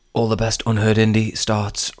All the best unheard indie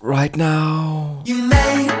starts right now. You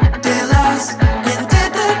made it last and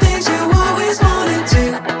did the things you always wanted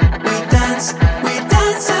to. We danced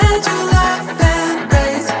and you laughed and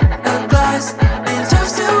raised a glass and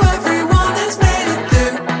toast to everyone that's made it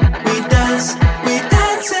through. We danced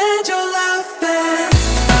and you laughed and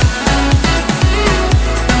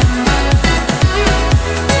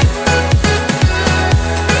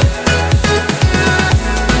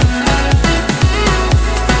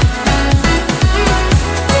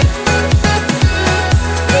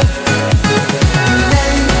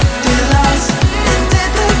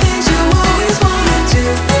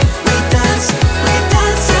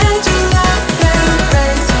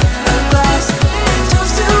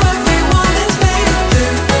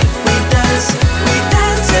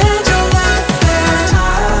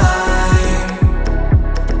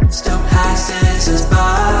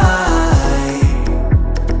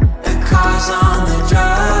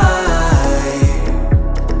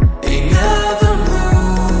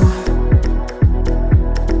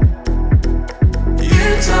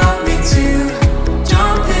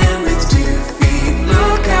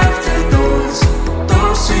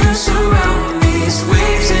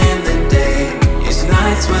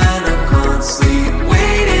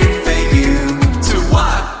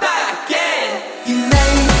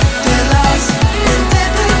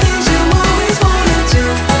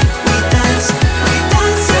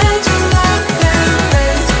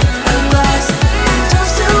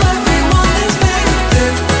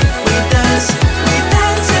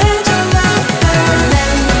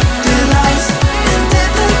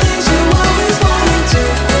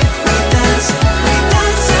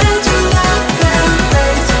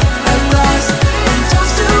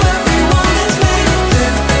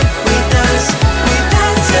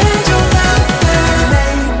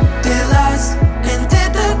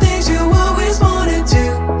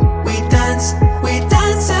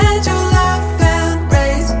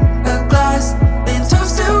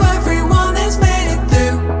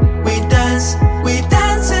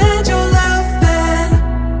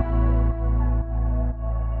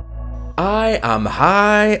I'm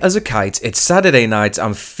high as a kite. It's Saturday night.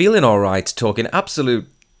 I'm feeling alright, talking absolute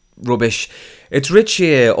rubbish. It's Rich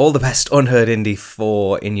here, all the best unheard indie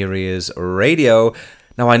for In Your Ears Radio.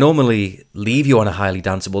 Now, I normally leave you on a highly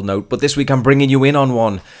danceable note, but this week I'm bringing you in on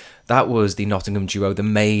one. That was the Nottingham duo The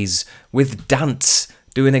Maze with Dance,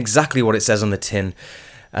 doing exactly what it says on the tin.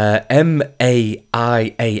 M-A-I-A-S,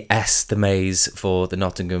 The Maze, for the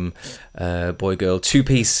Nottingham boy-girl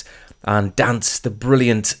two-piece, and Dance, the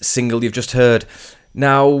brilliant single you've just heard.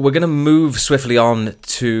 Now, we're going to move swiftly on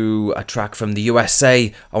to a track from the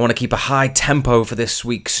USA. I want to keep a high tempo for this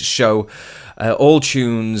week's show. All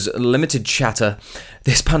tunes, limited chatter.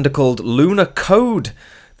 This band are called Lunar Code.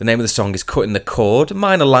 The name of the song is Cutting the Cord.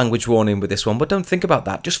 Minor language warning with this one, but don't think about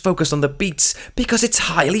that. Just focus on the beats, because it's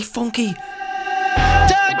highly funky.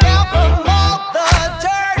 Dug out from all the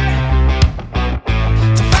dirt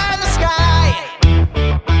to find the sky,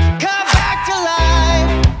 come back to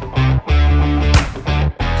life.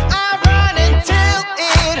 I run until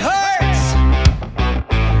it hurts,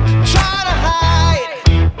 try to hide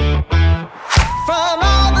from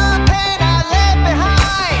all the pain I left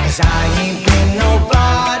behind. 'Cause I ain't been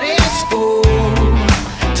nobody's fool,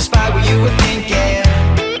 despite what you were thinking.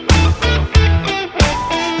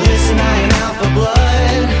 Listen, I ain't out for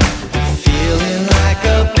blood, feeling like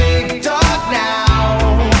a big dog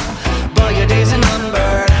now, but your days are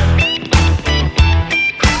numbered.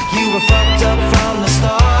 You were fucked up from the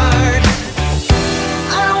start.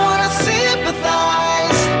 I don't wanna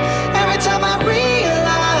sympathize every time I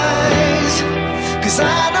realize, 'cause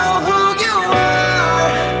I know who you are,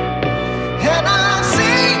 and I've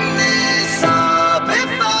seen this all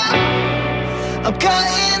before. I'm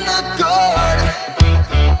cutting the cord.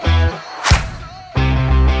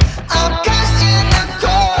 I'm cutting the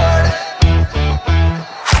cord.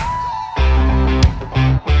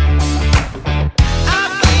 I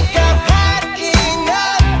think I've had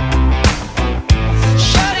enough.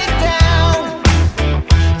 Shut it down.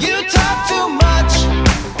 You talk too much.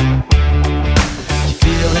 You're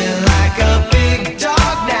feeling like a big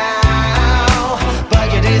dog now, but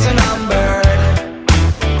your days are numbered.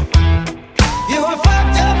 You were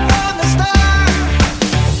fucked up from the start.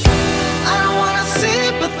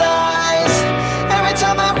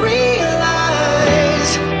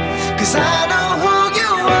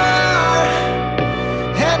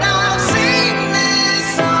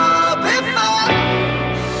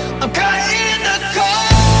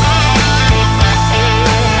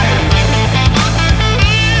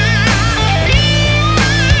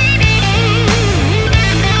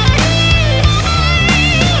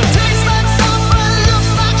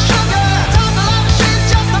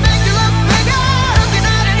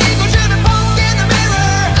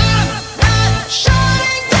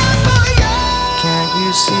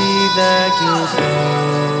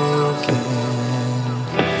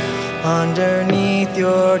 underneath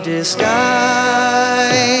your disguise.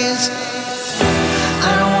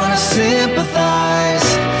 I don't wanna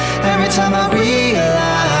sympathize every time I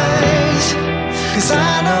realize, 'cause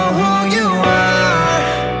I know who you are,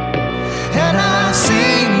 and I've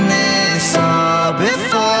seen this all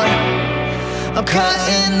before. I'm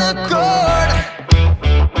cutting the cord.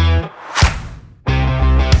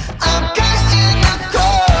 I'm cutting the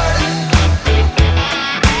cord.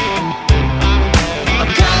 I'm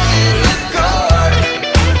cutting the cord.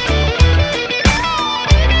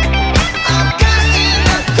 I'm cutting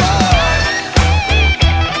the cord.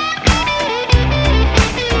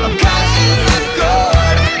 I'm cutting the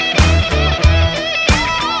cord.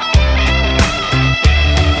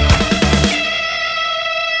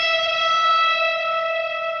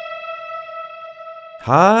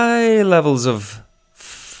 High levels of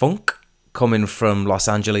funk coming from Los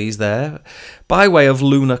Angeles there, by way of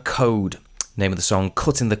Lunar Code. Name of the song,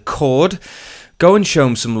 Cutting the Cord. Go and show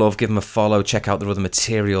them some love, give them a follow, check out their other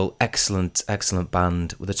material. Excellent, excellent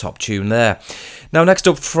band with a top tune there. Now, next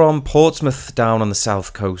up from Portsmouth, down on the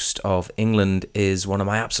south coast of England, is one of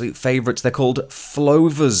my absolute favourites. They're called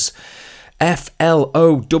Flowvers. Flowvers.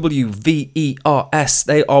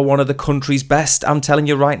 They are one of the country's best. I'm telling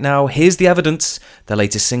you right now, here's the evidence. Their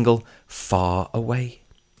latest single, Far Away.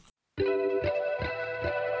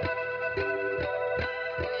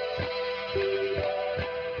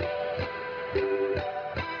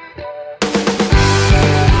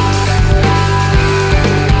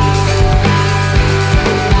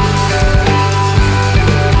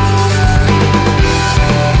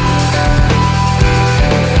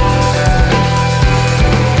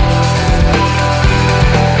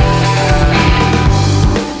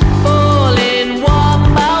 Falling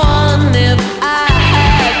one by one, if I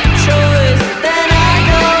had choice, then I'd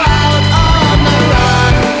go out on the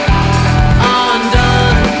run,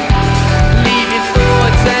 undone. Leave your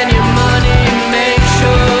thoughts and your money, make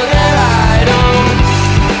sure they're idle.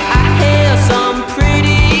 I hear some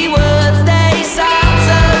pretty words, they sound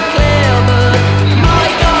so clear, but my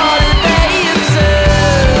God, are they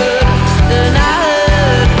absurd? Then I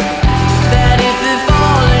heard that if the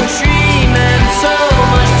fallen tree meant so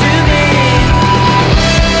much to me,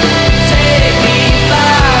 take me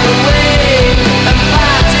far away. I'm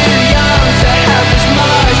far too young to have as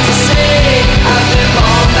much to say. I've been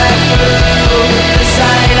born back through the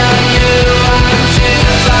sight of you. I'm too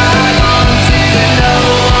far gone to know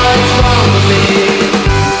what's wrong with me.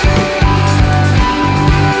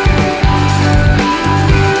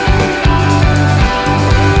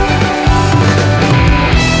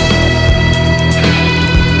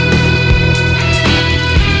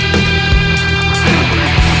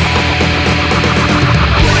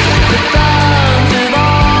 The guns have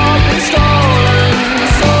all been stolen,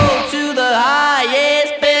 sold to the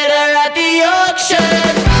highest bidder at the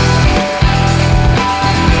auction.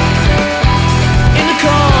 In the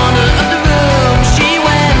corner of the room, she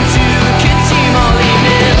went to Kitty Molly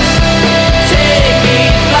Min. Take me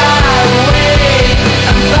far away.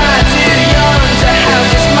 I'm far too young to have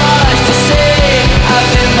this much to say. I've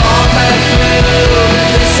been born back through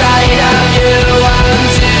the sight of you. I'm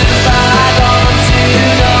too far gone to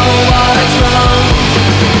know what's wrong.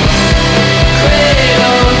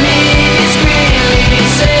 Cradle me discreetly,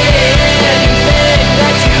 say anything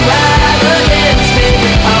that you have against me.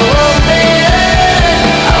 I won't be heard,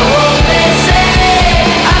 I won't be seen.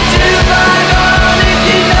 I'm too far gone if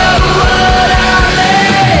you know what I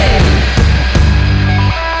mean.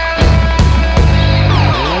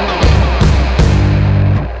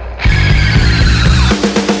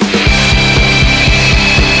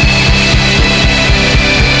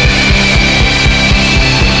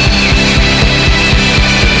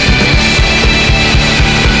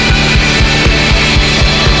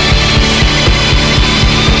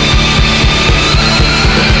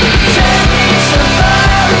 Take me so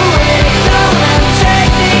far away, go and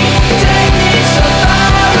take me so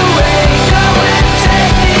far away, go and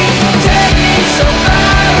take me so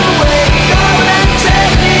far away, go and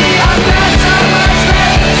take me. I've got so much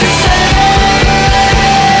left to say.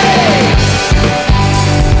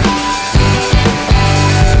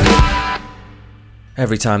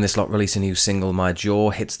 Every time this lot release a new single, my jaw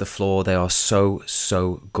hits the floor. They are so,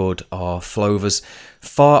 so good, are Flowvers.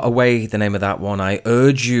 Far Away, the name of that one. I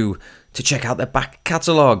urge you to check out their back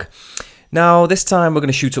catalogue. Now, this time we're going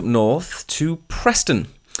to shoot up north to Preston.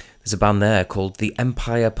 There's a band there called the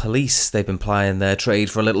Empire Police. They've been plying their trade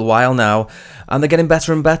for a little while now, and they're getting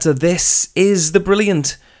better and better. This is the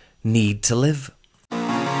brilliant Need to Live.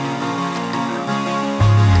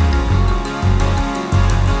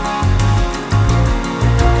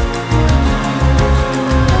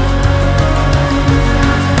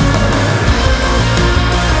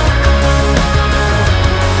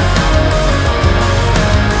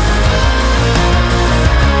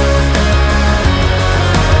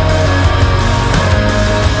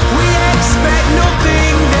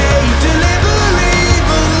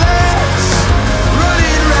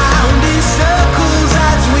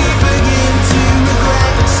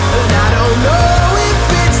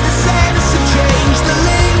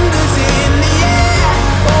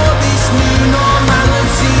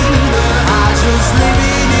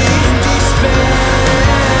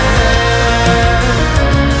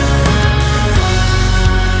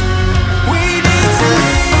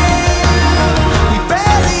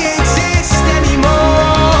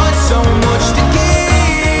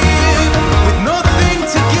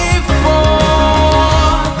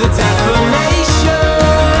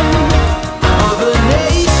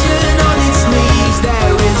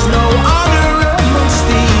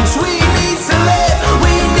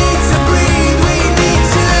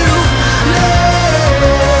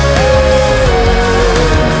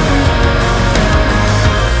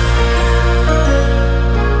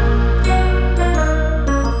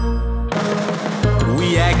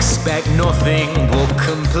 expect nothing but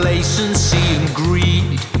complacency and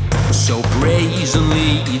greed. So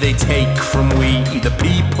brazenly they take from we, the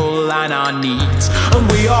people, and our needs. And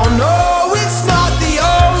we all know it's not the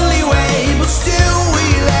only way, but still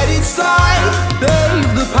we let it slide.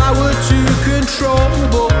 They've the power to control,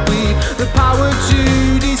 but we the power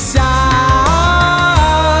to decide.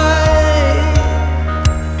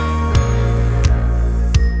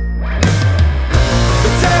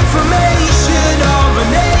 The defamation of a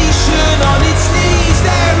nation on its knees.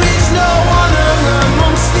 There is no honor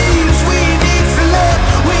amongst thieves. We need to live,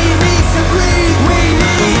 we need to breathe, we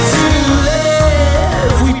need to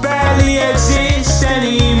live. We barely exist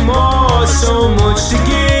anymore, so much to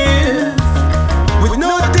give, with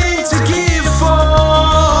nothing to give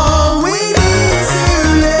for. We need to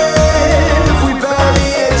live. We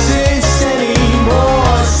barely exist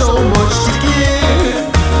anymore, so much to give,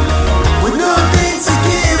 with nothing to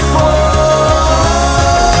give for.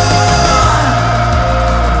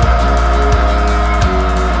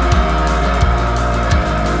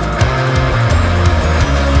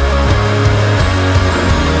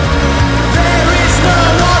 There is no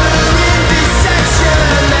honor in deception.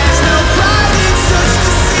 There's no pride in such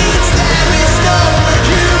deceits. There is no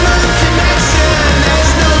human connection.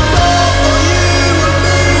 There's no thought for you and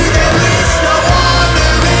me. There is no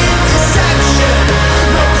honor in deception.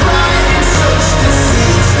 No pride in such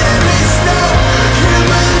deceits. There is no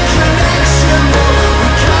human connection. But we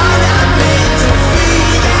can't admit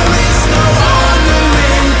defeat. There is no honor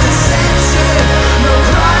in deception. No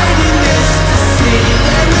pride in this deceit.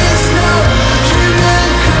 There is no human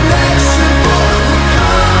connection. But we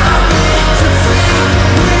can't admit defeat.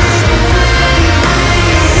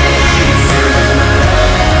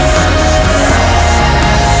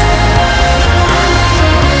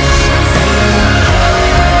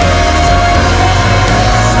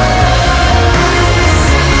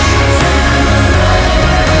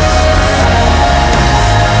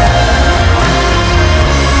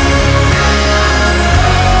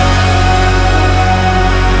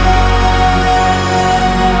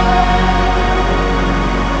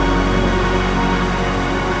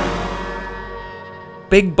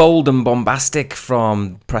 Big, bold and bombastic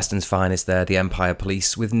from Preston's finest there, the Empire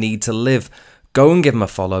Police, with Need to Live. Go and give them a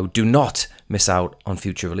follow. Do not miss out on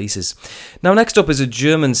future releases. Now, next up is a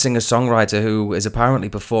German singer-songwriter who is apparently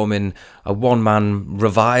performing a one-man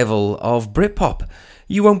revival of Britpop.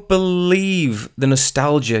 You won't believe the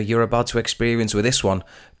nostalgia you're about to experience with this one.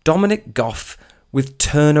 Dominic Goff with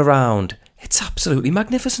Turn Around. It's absolutely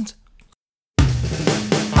magnificent.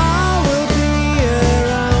 I will be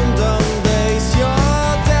around on days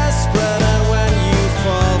you're desperate and when you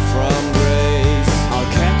fall from grace. I'll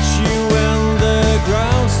catch you when the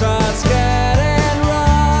ground starts getting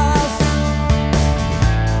rough.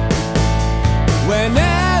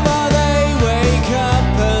 Whenever they wake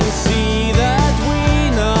up and see that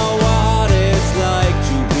we know what it's like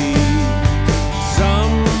to be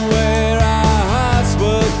somewhere our hearts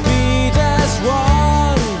would beat as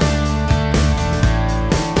one.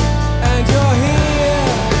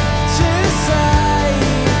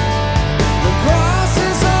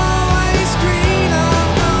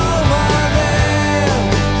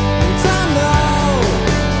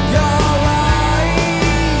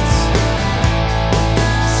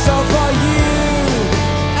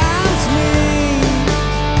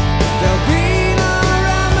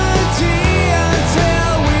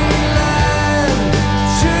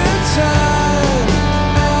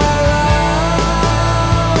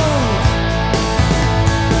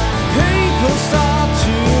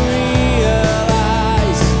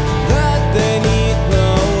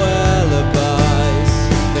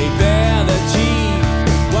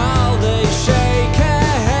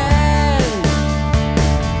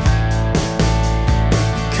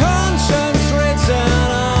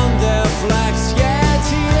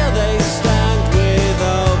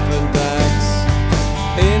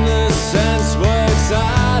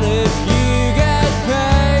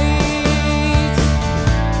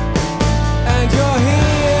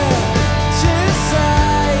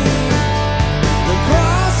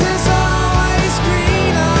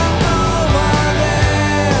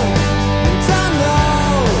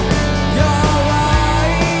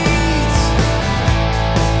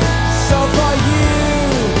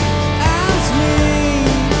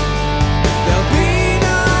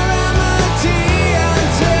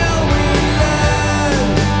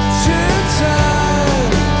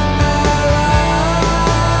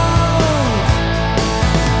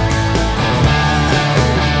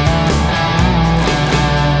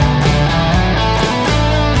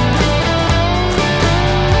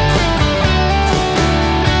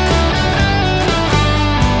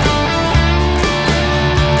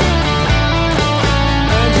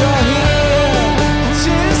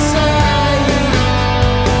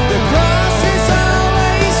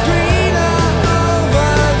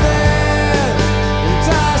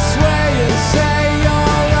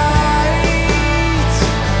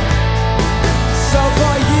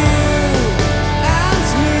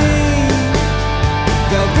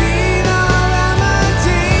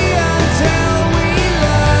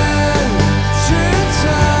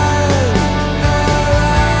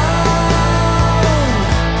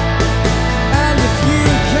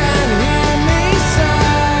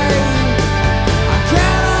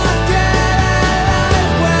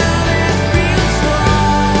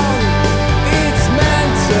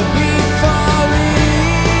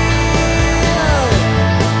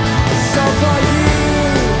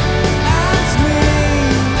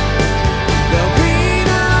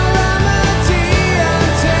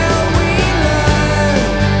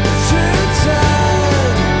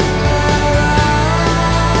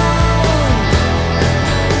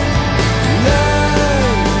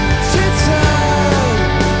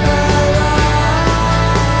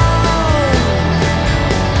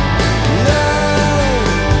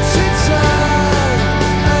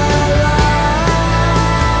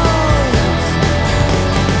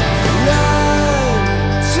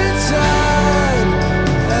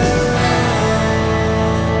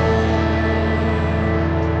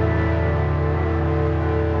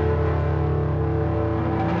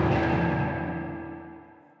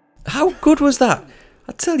 good was that?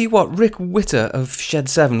 I tell you what, Rick Witter of Shed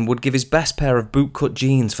 7 would give his best pair of bootcut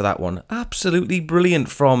jeans for that one. Absolutely brilliant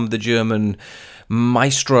from the German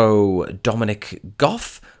maestro Dominic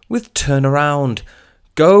Goff with Turn Around.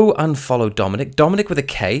 Go and follow Dominic. Dominic with a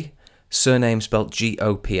K, surname spelt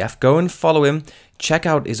G-O-P-F. Go and follow him. Check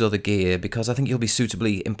out his other gear because I think you'll be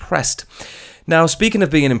suitably impressed. Now, speaking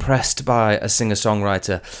of being impressed by a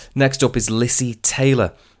singer-songwriter, next up is Lissy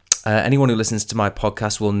Taylor. Anyone who listens to my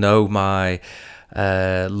podcast will know my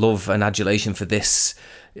love and adulation for this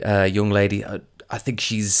young lady. I think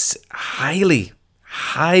she's highly,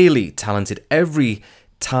 highly talented. Every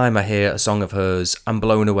time I hear a song of hers, I'm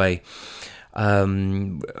blown away.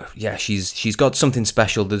 She's got something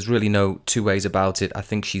special. There's really no two ways about it. I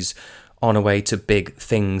think she's on her way to big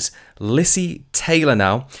things. Lissy Taylor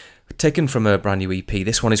now, taken from her brand new EP.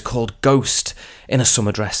 This one is called Ghost in a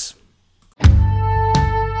Summer Dress.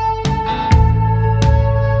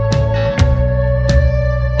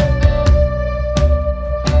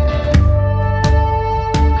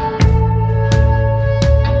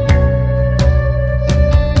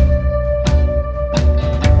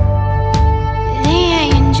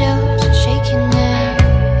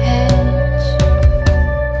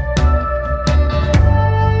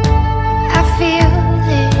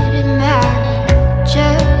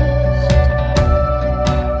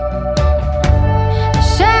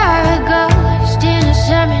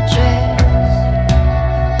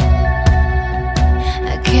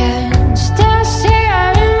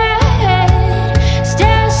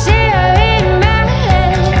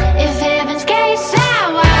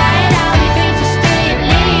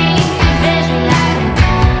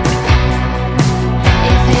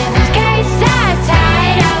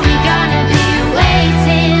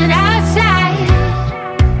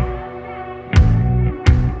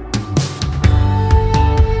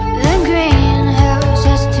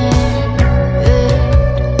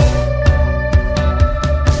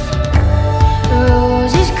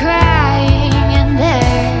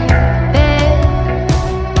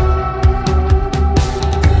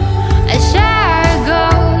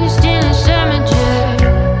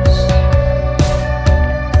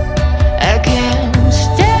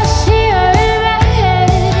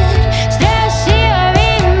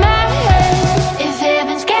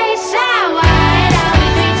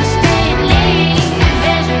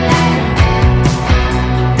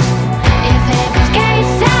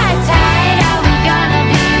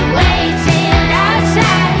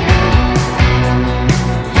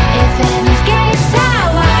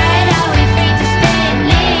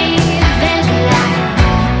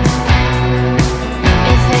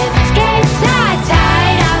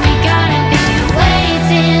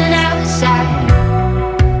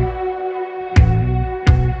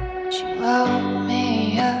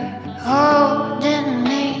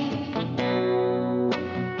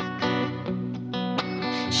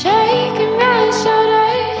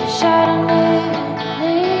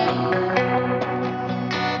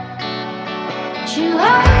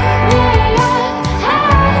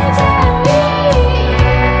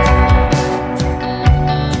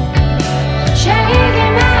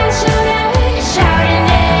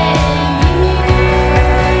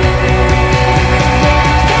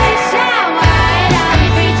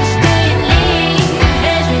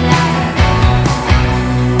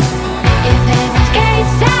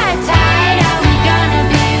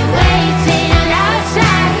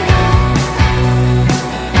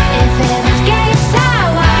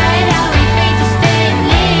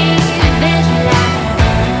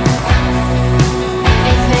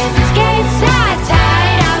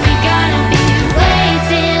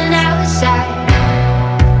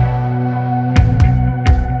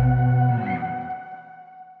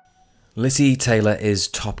 Lissy Taylor is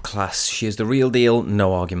top class. She is the real deal,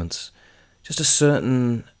 no arguments. Just a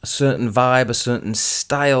certain vibe, a certain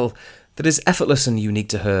style that is effortless and unique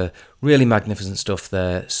to her. Really magnificent stuff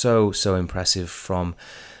there. So impressive from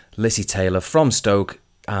Lissy Taylor from Stoke.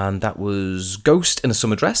 And that was Ghost in a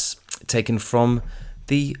Summer Dress, taken from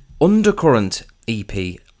the Undercurrent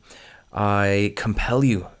EP. I compel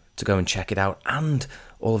you to go and check it out, and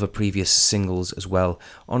all of her previous singles as well.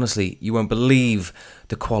 Honestly, you won't believe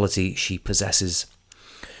the quality she possesses.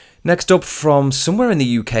 Next up, from somewhere in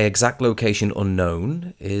the UK, exact location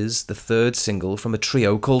unknown, is the third single from a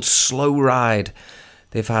trio called Slow Ride.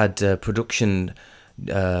 They've had production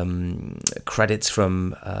credits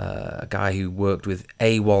from a guy who worked with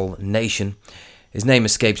AWOL Nation. His name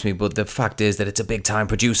escapes me, but the fact is that it's a big-time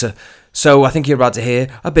producer. So I think you're about to hear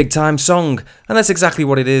a big-time song, and that's exactly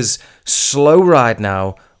what it is. Slow Ride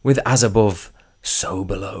now, with As Above, So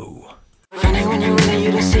Below. Funny when you're with it,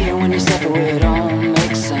 you don't see it. When you separate, it all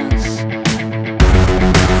makes sense.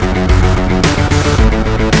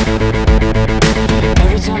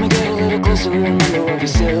 so we remember what we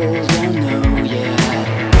still don't know yet.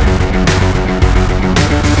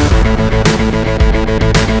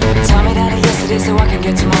 Tell me that yesterday so I can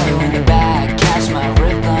get tomorrow in the bag. Catch my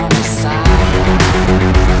rhythm aside.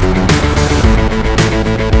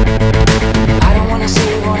 I don't wanna see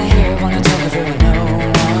it, wanna hear it, wanna talk of it with no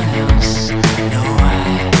one else. No,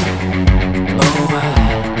 I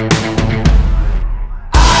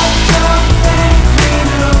don't think we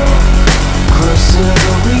know. Closer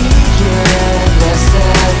we get, less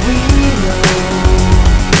that we know.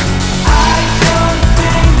 I don't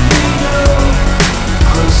think we know.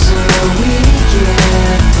 Closer we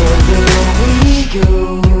get, further we go.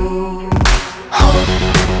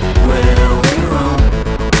 Where we roam,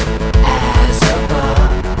 as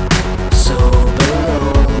above, so below.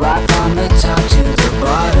 Right from the top to the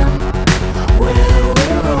bottom. Where we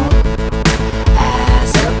roam,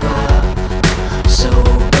 as above, so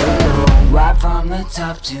below. Right from the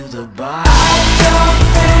top to the bottom. I don't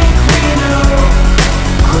think we know.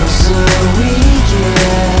 Closer we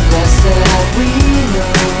get, less that we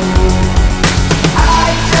know. I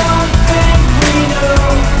don't think we know.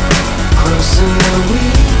 Closer we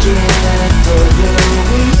get, further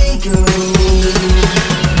we go.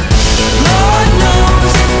 Lord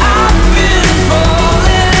knows I've been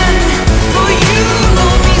falling, for you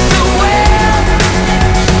know me so well.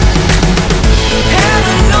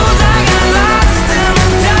 Heaven knows I got lost in the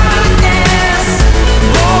darkness.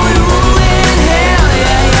 Oh, we rule in hell,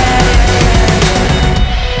 yeah, yeah, yeah.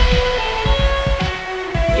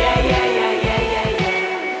 Yeah, yeah, yeah, yeah, yeah, yeah.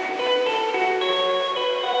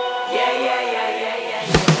 Yeah, yeah, yeah, yeah, yeah, yeah.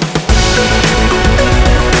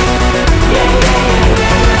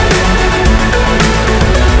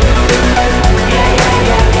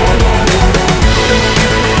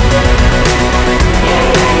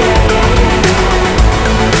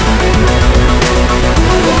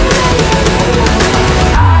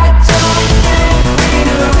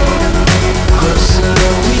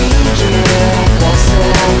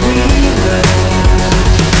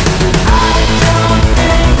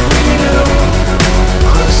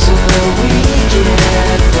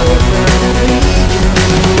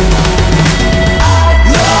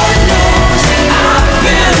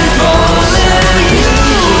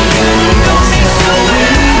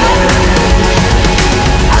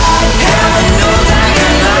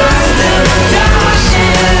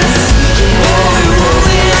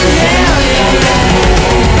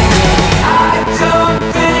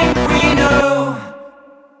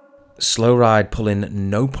 Slow Ride pulling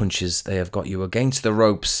no punches. They have got you against the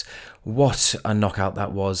ropes. What a knockout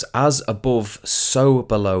that was. As Above, So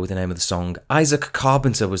Below, the name of the song. Isaac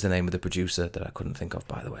Carpenter was the name of the producer that I couldn't think of,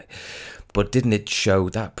 by the way. But didn't it show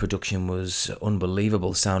that production was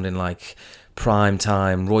unbelievable, sounding like prime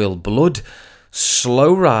time Royal Blood?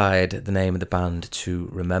 Slow Ride, the name of the band to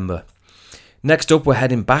remember. Next up, we're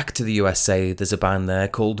heading back to the USA. There's a band there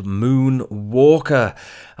called Moonwalker,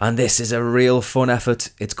 and this is a real fun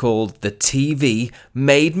effort. It's called The TV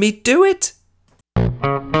Made Me Do It.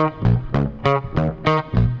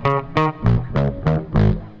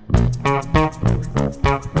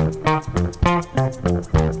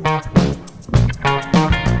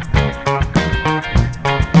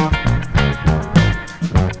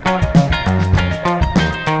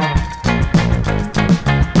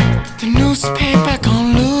 Newspaper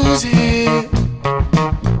gon' lose it.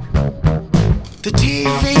 The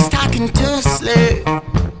TV's talking too slick.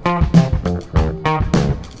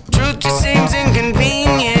 Truth just seems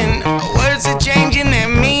inconvenient. Words are changing.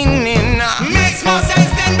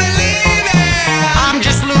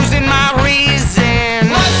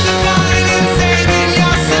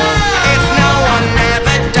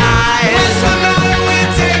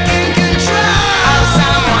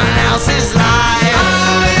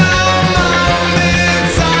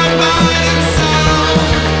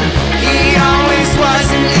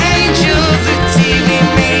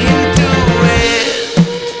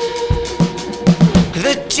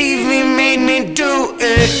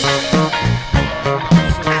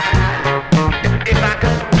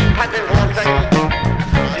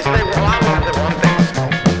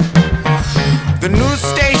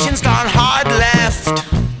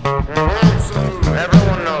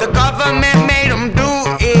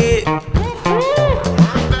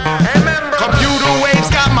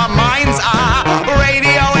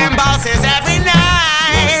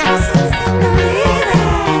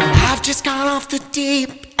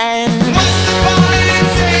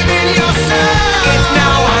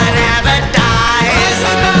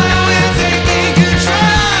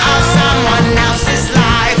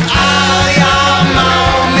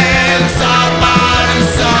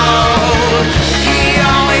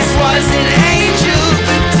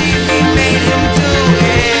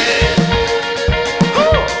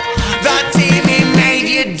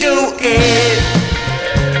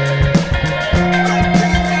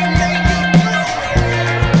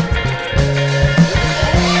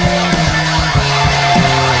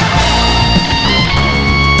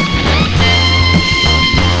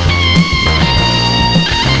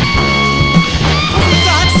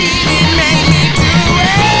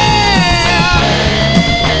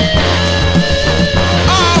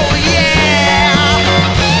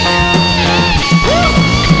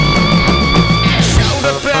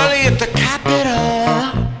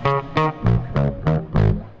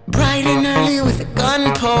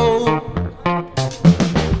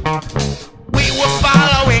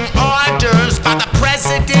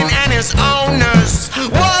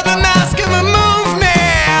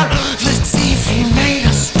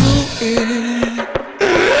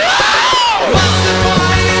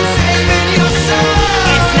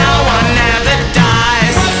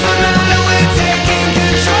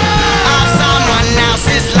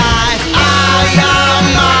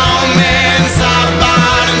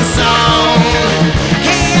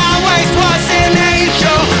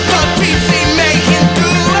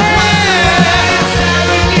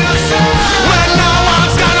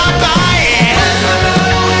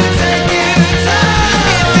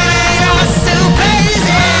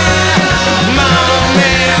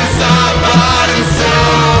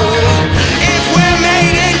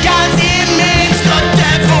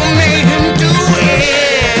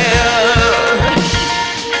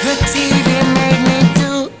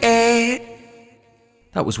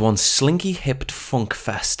 was one slinky-hipped funk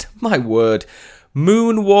fest. My word.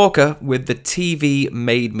 Moonwalker with The TV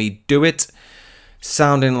Made Me Do It.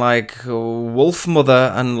 Sounding like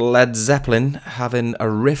Wolfmother and Led Zeppelin having a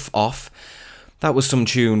riff off. That was some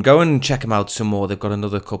tune. Go and check them out some more. They've got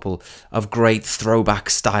another couple of great throwback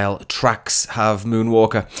style tracks, have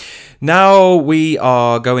Moonwalker. Now we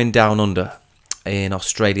are going down under. In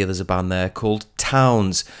Australia, there's a band there called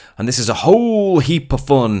Towns, and this is a whole heap of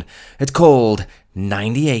fun. It's called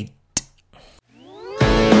 98.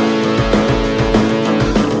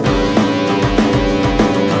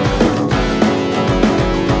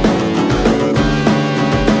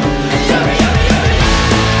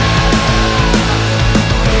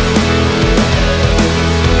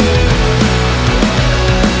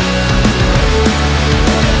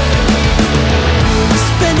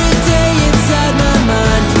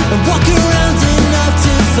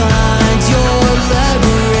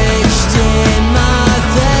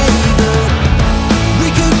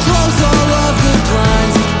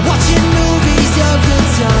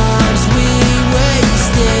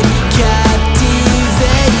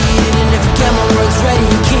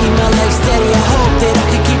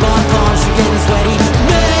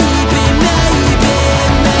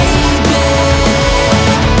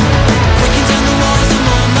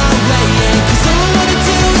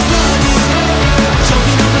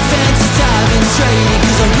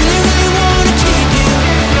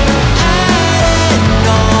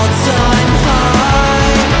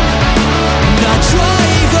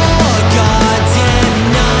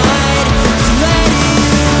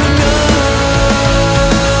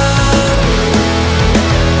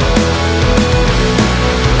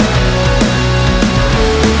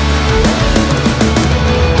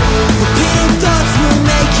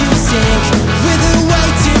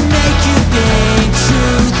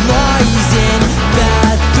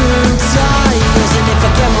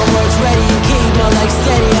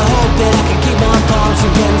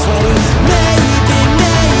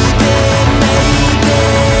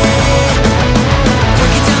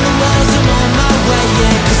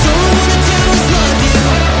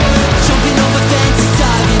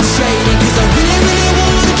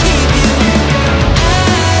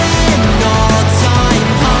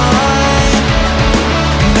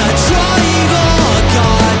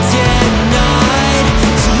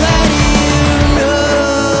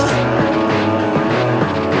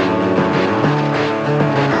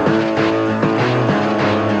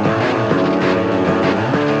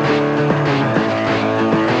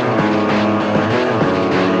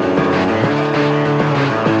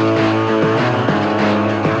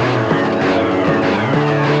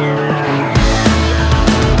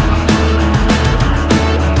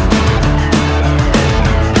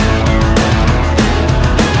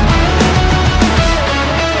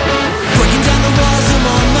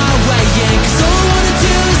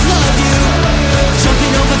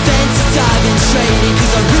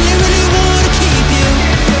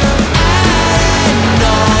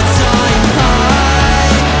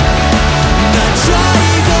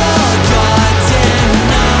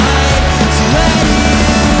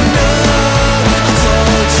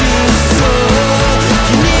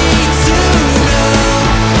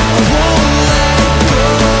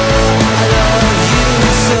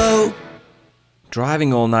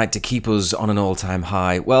 Driving all night to keep us on an all-time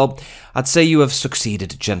high. Well, I'd say you have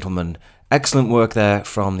succeeded, gentlemen. Excellent work there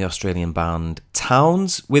from the Australian band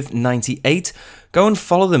Towns with 98. Go and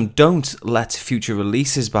follow them. Don't let future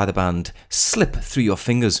releases by the band slip through your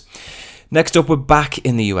fingers. Next up, we're back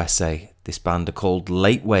in the USA. This band are called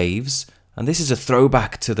Late Waves, and this is a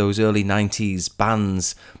throwback to those early 90s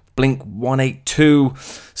bands. Blink 182,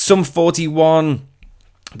 Sum 41,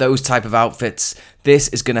 those type of outfits. This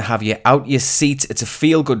is going to have you out your seat. It's a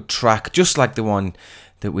feel-good track, just like the one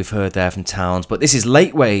that we've heard there from Towns. But this is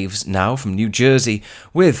Late Waves now from New Jersey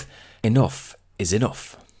with Enough is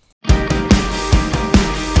Enough.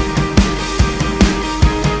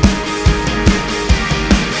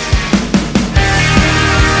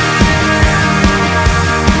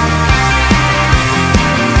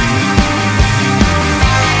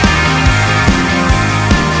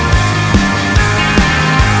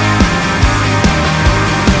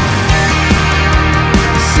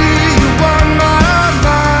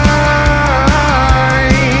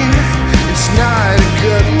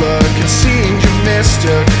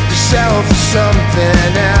 Mister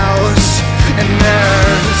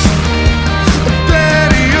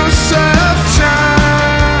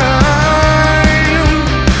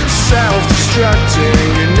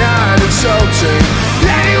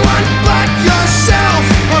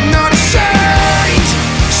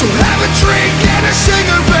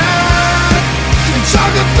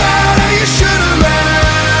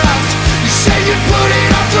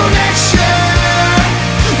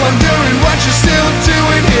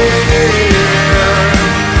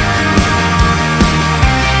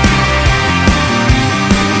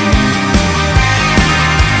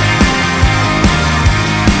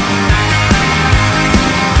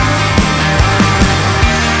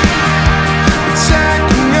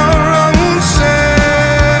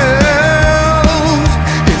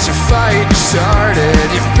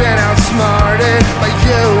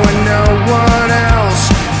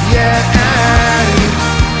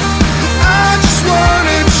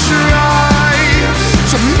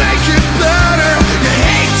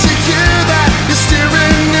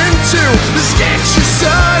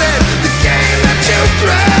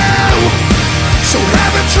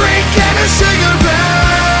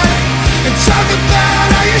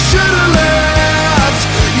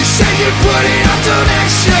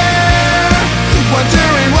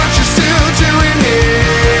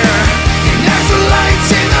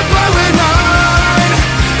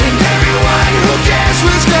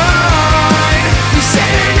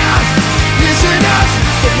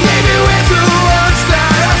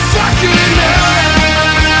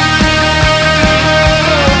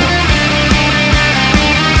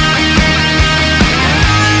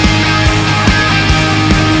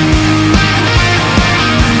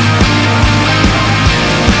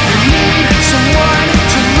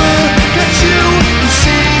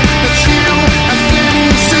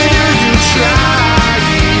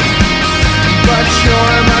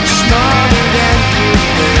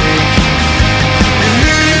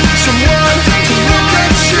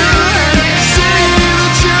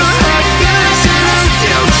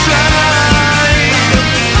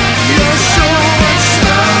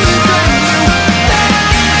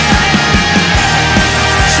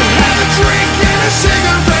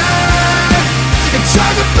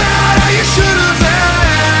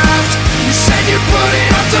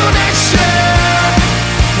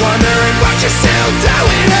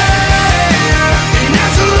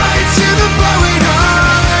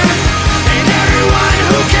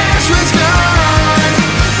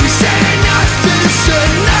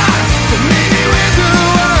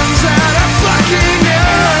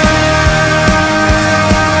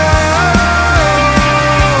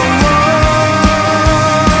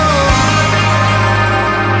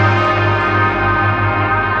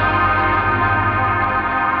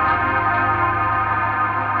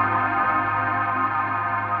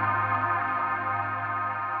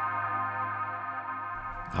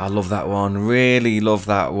love that one. Really love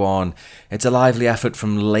that one. It's a lively effort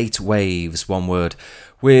from Late Waves, one word,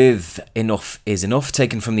 with Enough Is Enough,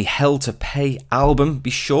 taken from the Hell to Pay album.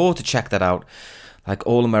 Be sure to check that out. Like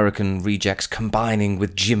All American Rejects combining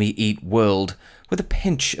with Jimmy Eat World with a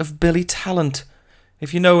pinch of Billy Talent.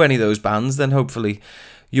 If you know any of those bands, then hopefully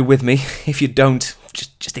you're with me. If you don't,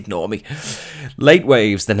 just ignore me. Late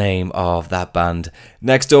Waves, the name of that band.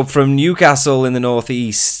 Next up, from Newcastle in the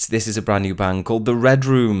northeast, this is a brand new band called The Red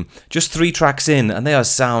Room. Just 3 tracks in, and they are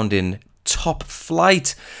sounding top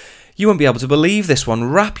flight. You won't be able to believe this one.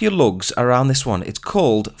 Wrap your lugs around this one. It's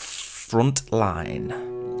called Frontline.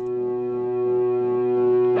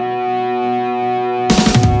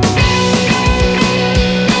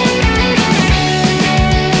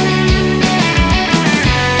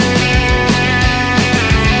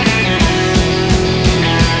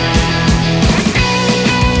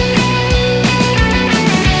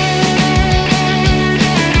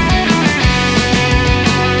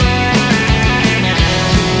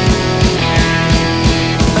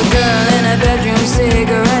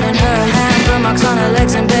 Cigarette in her hand, burn on her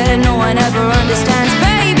legs in bed. No one ever understands.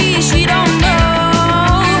 Baby, she don't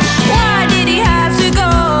know. Why did he have to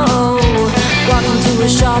go? Walking to a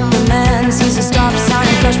shop, the man sees a stop sign.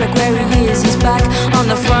 Flashback where he is. He's back on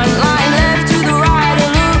the front line. Left to the right, a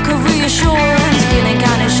look of reassurance. Feeling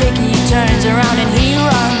kinda shaky, he turns around and he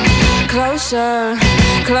runs closer,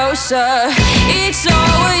 closer. It's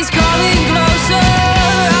always coming closer.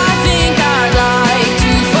 I think I'd like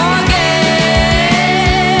to forget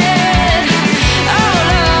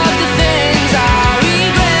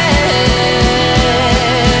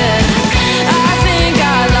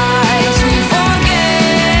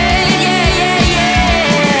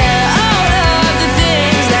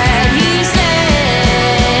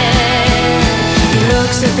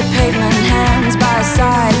at the pavement, hands by his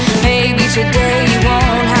side. Maybe today you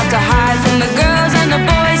won't have to hide from the girls and the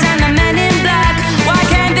boys and the men in black. Why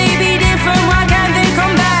can't they be different? Why can't they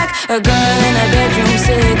come back? A girl in a bedroom,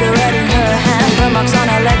 cigarette in her hand, burn marks on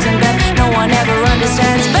her legs in bed. No one ever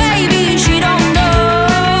understands. Baby, she don't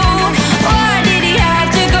know. Why did he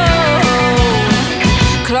have to go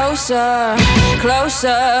closer,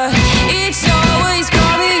 closer? It's always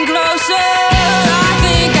coming closer. I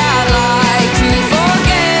think I'd like to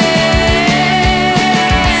forget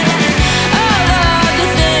all of the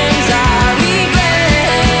things I regret.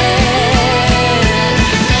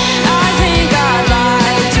 I think I'd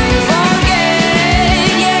like to forget,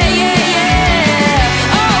 yeah, yeah, yeah,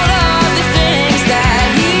 all of the things that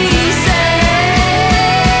he said.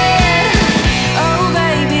 Oh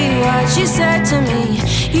baby, what you said to me,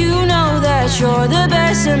 you know that you're the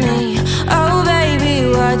best of me. Oh baby,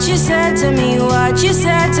 what you said to me, what you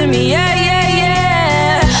said to me, yeah, yeah,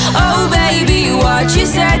 yeah. Oh baby, what you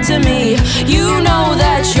said to me, you know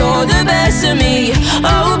that you're the best of me.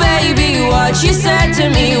 Oh baby, what you said to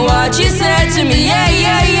me, what you said to me, yeah,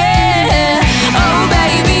 yeah, yeah. Oh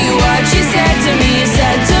baby, what you said to me, you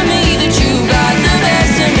said to me that you got the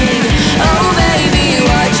best of me. Oh baby,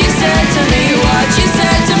 what you said to me, what you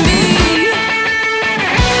said to me.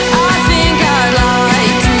 I think I'd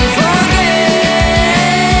like to forget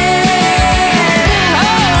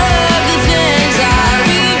all of the things I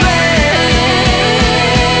regret.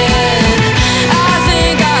 I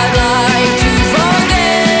think I'd like to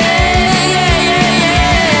forget, yeah, yeah,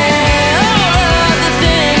 yeah, all of the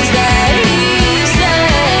things that he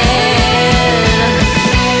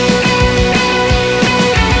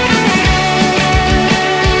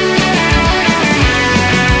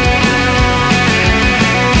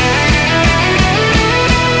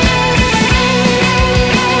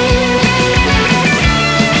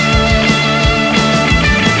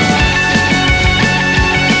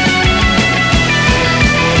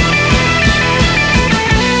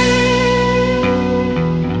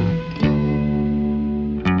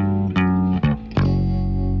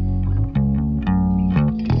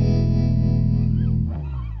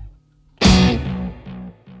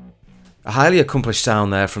A highly accomplished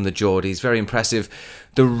sound there from the Geordies, very impressive.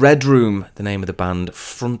 The Red Room, the name of the band.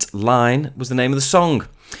 Frontline was the name of the song.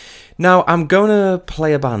 Now, I'm going to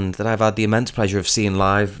play a band that I've had the immense pleasure of seeing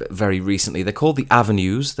live very recently. They're called The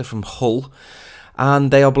Avenues, they're from Hull,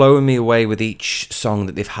 and they are blowing me away with each song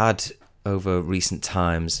that they've had over recent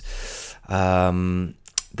times.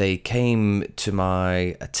 They came to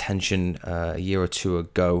my attention a year or two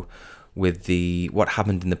ago with the What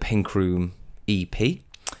Happened in the Pink Room EP.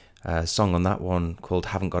 Song on that one called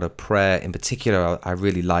Haven't Got a Prayer in particular I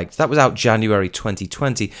really liked. That was out January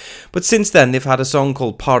 2020. But since then they've had a song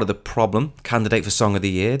called Part of the Problem, candidate for Song of the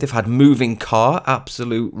Year. They've had Moving Car,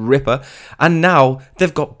 absolute ripper. And now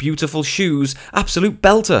they've got Beautiful Shoes, absolute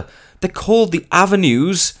belter. They're called The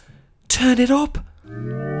Avenues. Turn it up.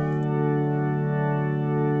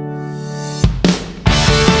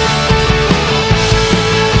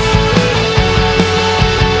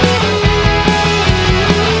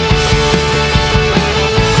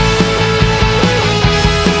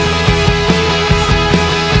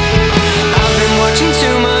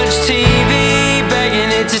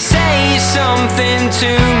 Something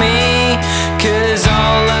to me, 'cause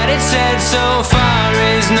all that it said so far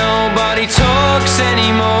is nobody talks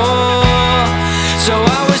anymore. So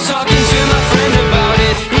I was talking to my friend about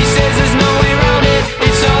it. He says there's no way around it.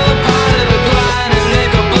 It's all a part of the plan, and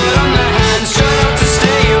they've got blood on their hands. Try not to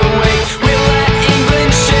stay awake. We'll let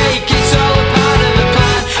England shake. It's all a part of the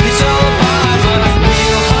plan. It's all a part of it.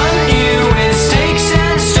 We'll hunt you with sticks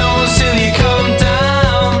and stones till you come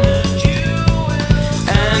down,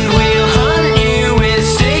 and we'll hunt you with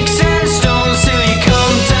sticks and stones till you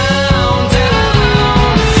come down,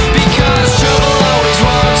 down. Because trouble always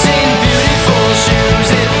walks in beautiful shoes.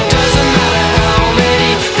 It doesn't matter how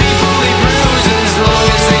many people we bruise, as long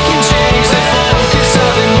as they can change the focus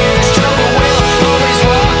of the news. Trouble will always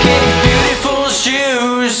walk in beautiful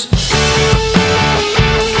shoes.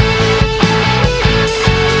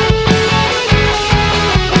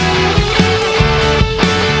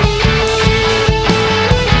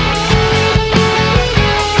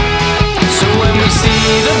 So when we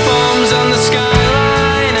see the bombs on the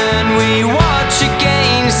skyline and we watch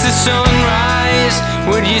against the sunrise,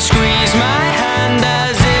 would you squeeze my hand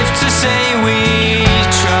as if to say we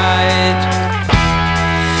tried?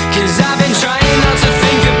 'Cause I've been trying not to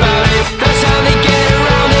think about it. That's how they get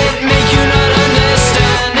around it, make you not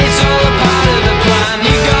understand. It's all a part of the plan.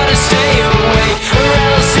 You gotta stay away or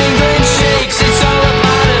else England shakes. It's all a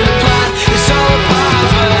part of the plan. It's all a part of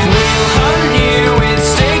it. We'll hunt you with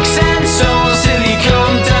sticks and stones till you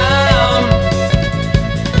come down,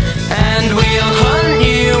 and we'll hunt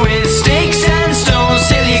you with sticks and stones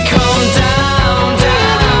till you come down,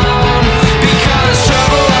 down. Because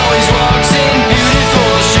trouble always walks in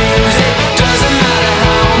beautiful shoes. It doesn't matter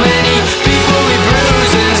how many people we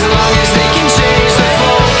bruise, as long as they can change the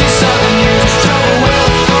focus of the news. Trouble will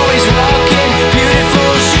always walk in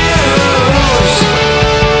beautiful shoes.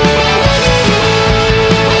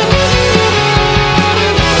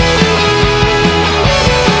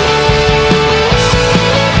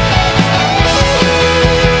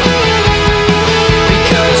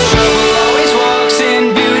 Because trouble always walks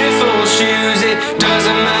in beautiful shoes. It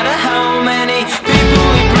doesn't matter how many people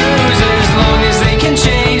we bruise, as long as they can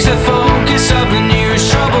change the focus of the news.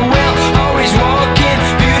 Trouble will always walk in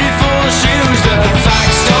beautiful shoes. The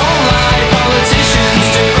facts don't lie, politicians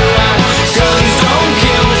do, and guns don't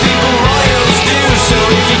kill people, royals do. So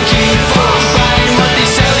if you keep on buying what they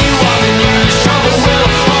sell you on the news, trouble will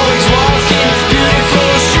always walk in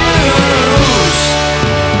beautiful shoes.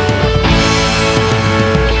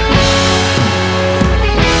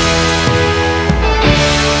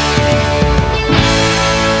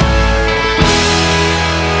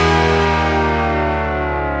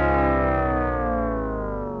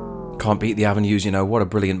 Can't beat the Avenues, you know, what a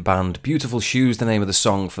brilliant band. Beautiful Shoes, the name of the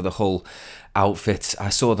song for the whole outfit. I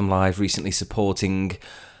saw them live recently supporting,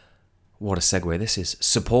 what a segue this is,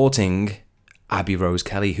 supporting Abbey Rose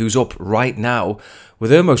Kelly, who's up right now with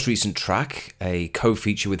her most recent track, a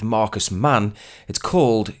co-feature with Marcus Mann. It's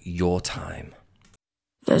called Your Time.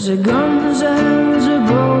 There's a gun, there's a hand, there's a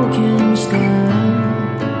broken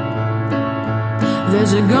stand.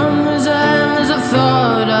 There's a gun, there's a hand, there's a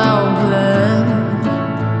thought out plan.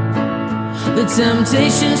 The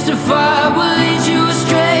temptations to fire will lead you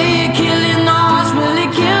astray. Killing the hearts, will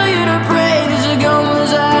it kill you to pray? There's a gun,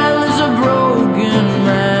 there's a hand, there's a broken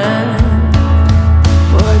man.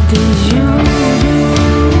 What did you do?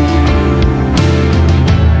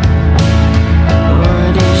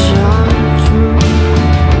 What is your truth?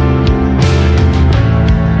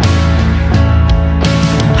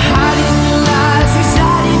 Hiding your lies,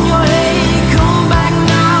 exciting your hate. Come back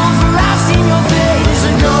now, for I've seen your face. There's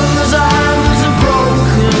a gun, there's a hand, there's a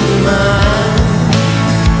broken man.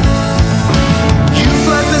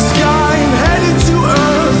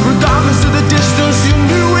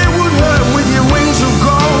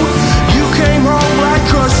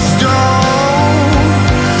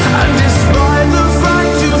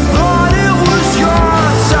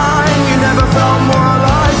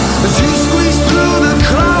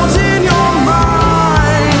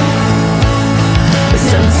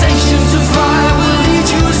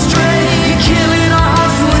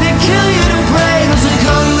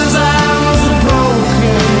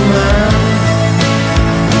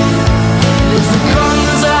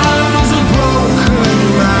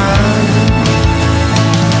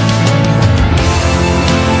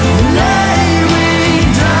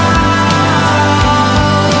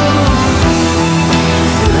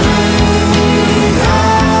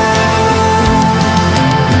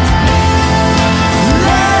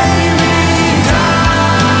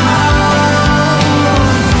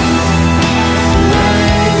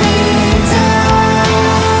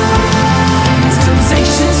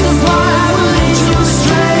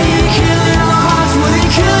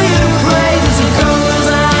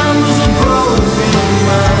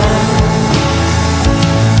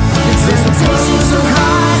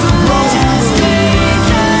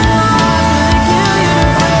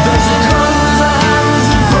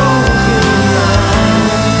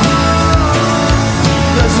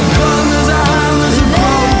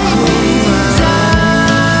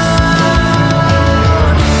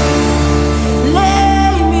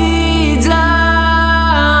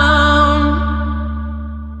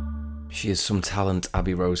 is some talent,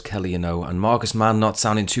 Abbey Rose Kelly, you know, and Marcus Mann not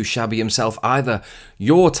sounding too shabby himself either.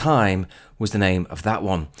 Your Time was the name of that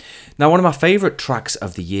one. Now, one of my favourite tracks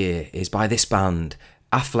of the year is by this band,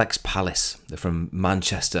 Afflex Palace. They're from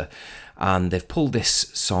Manchester, and they've pulled this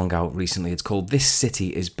song out recently. It's called This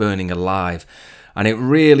City is Burning Alive, and it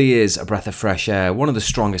really is a breath of fresh air. One of the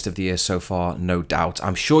strongest of the year so far, no doubt.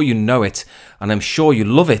 I'm sure you know it, and I'm sure you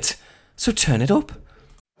love it, so turn it up.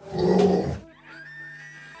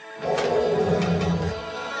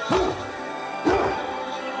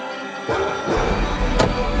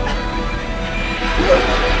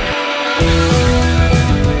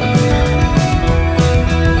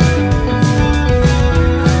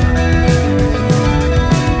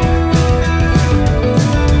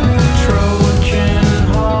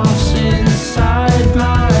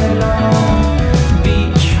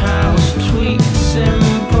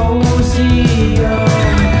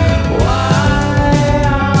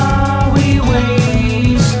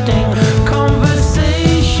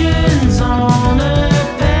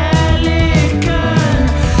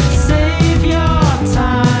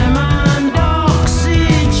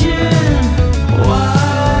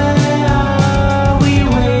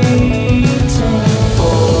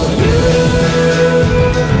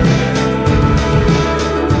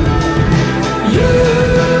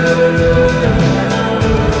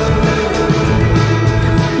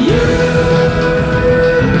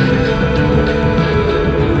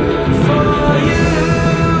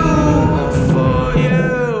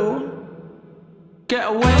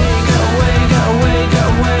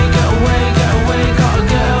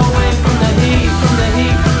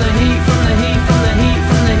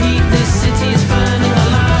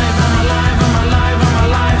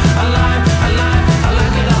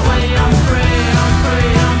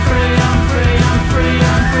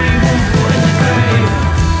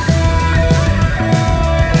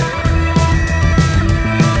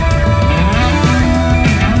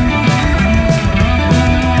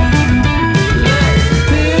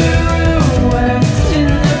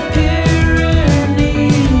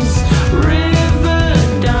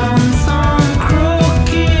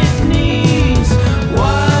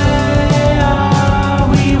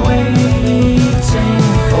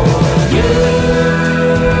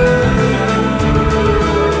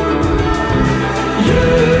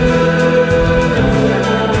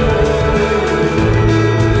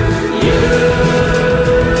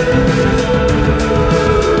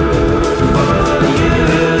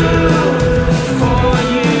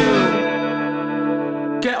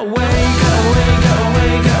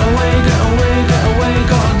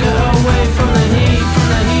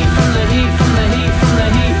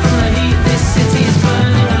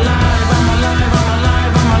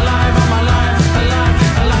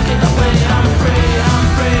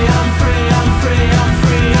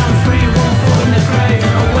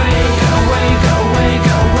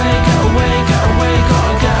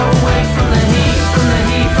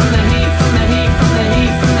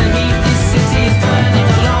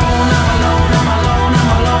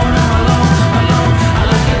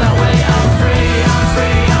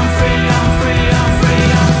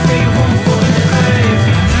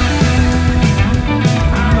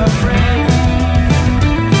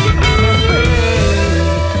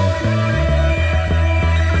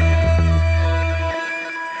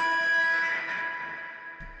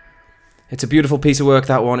 It's a beautiful piece of work,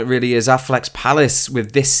 that one. It really is. Afflex Palace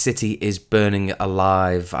with This City is Burning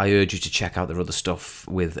Alive. I urge you to check out their other stuff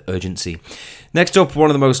with urgency. Next up, one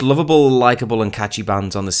of the most lovable, likeable and catchy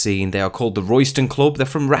bands on the scene. They are called the Royston Club. They're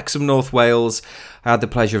from Wrexham, North Wales. I had the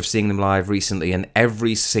pleasure of seeing them live recently, and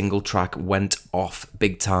every single track went off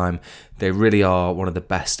big time. They really are one of the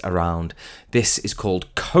best around. This is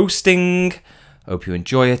called Coasting. Hope you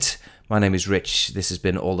enjoy it. My name is Rich. This has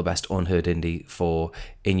been All the Best Unheard Indie for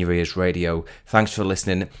In Your Ears Radio. Thanks for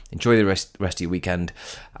listening. Enjoy the rest of your weekend.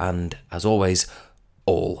 And as always,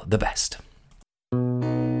 all the best.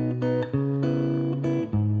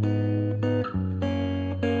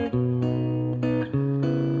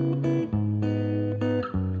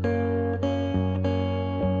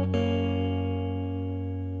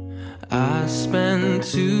 I spent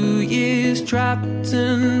 2 years trapped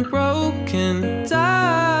and broken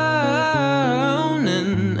down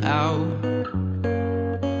and out.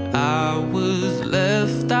 I was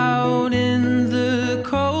left out in the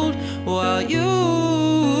cold while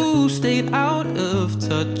you stayed out of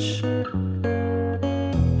touch.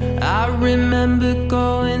 I remember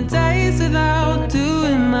going days without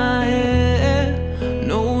doing my hair,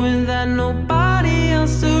 knowing that nobody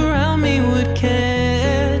else around me would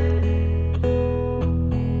care.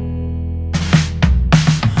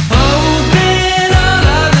 Hoping all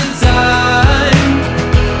of the time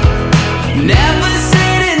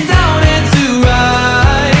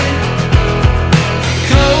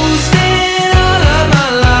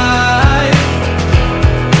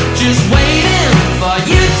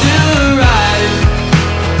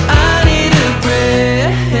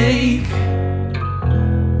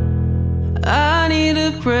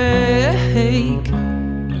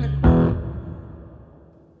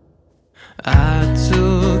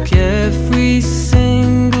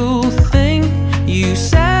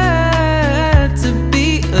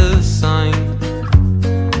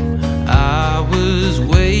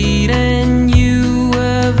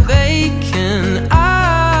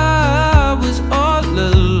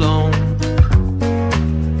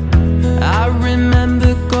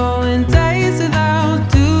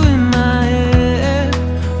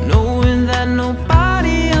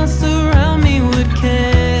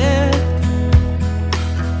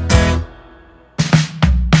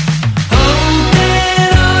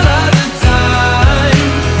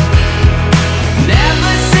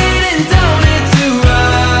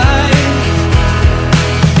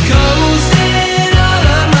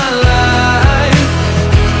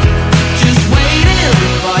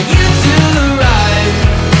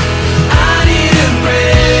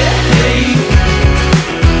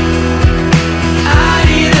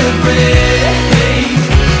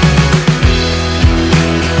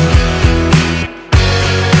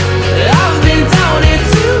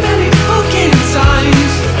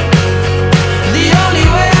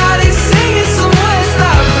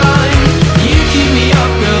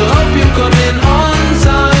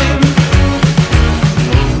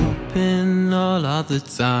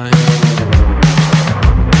time.